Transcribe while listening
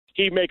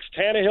He makes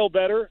Tannehill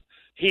better.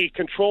 He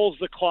controls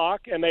the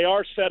clock, and they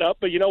are set up.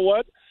 But you know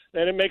what?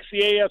 And it makes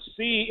the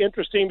AFC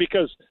interesting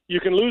because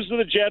you can lose to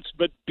the Jets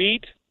but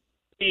beat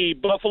the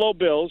Buffalo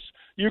Bills.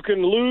 You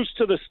can lose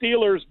to the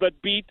Steelers but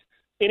beat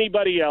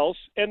anybody else.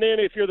 And then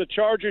if you're the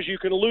Chargers, you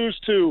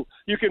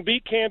can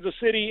beat Kansas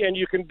City and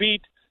you can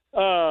beat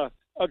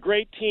a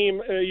great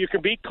team. You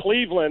can beat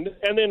Cleveland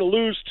and then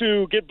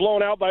get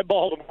blown out by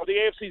Baltimore. The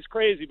AFC is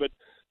crazy, but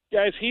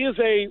guys,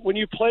 when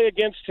you play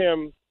against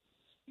him,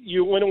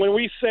 when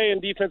we say in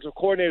defensive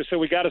coordinators say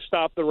we got to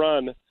stop the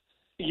run,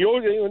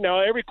 now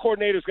every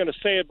coordinator is going to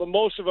say it, but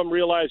most of them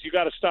realize you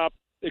got to stop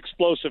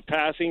explosive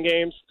passing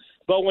games.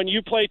 But when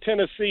you play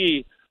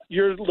Tennessee,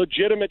 your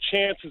legitimate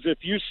chances, if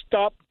you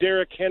stop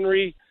Derrick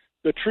Henry,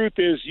 the truth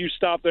is you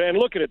stop there. And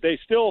look at it,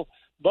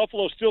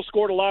 Buffalo still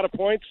scored a lot of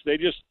points.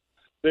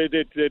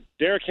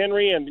 Derrick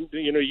Henry, and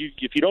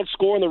if you don't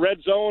score in the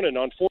red zone and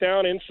on fourth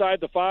down inside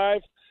the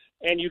 5,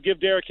 and you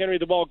give Derrick Henry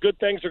the ball, good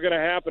things are going to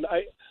happen.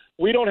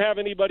 We don't have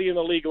anybody in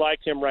the league like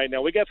him right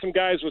now. We got some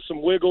guys with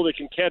some wiggle that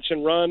can catch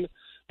and run,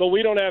 but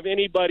we don't have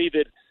anybody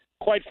that,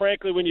 quite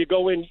frankly, when you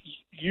go in,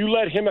 you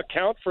let him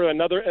account for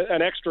an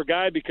extra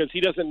guy because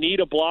he doesn't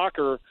need a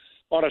blocker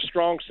on a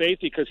strong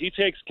safety because he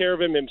takes care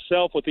of him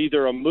himself with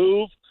either a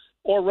move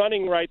or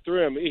running right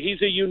through him.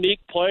 He's a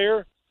unique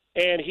player,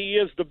 and he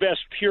is the best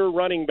pure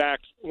running back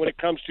when it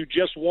comes to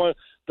just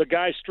the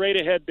guy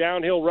straight ahead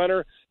downhill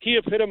runner. He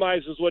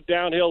epitomizes what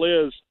downhill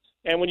is.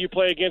 And when you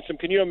play against him,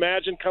 can you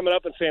imagine coming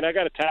up and saying, I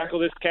got to tackle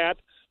this cat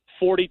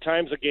 40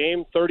 times a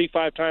game,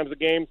 35 times a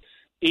game?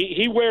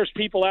 He wears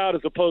people out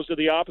as opposed to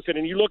the opposite.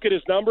 And you look at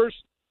his numbers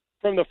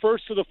from the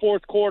first to the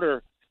fourth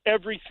quarter,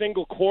 every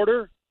single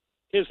quarter,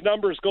 his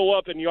numbers go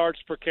up in yards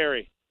per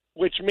carry,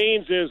 which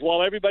means is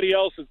while everybody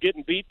else is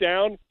getting beat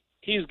down,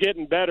 he's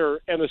getting better,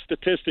 and the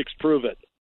statistics prove it.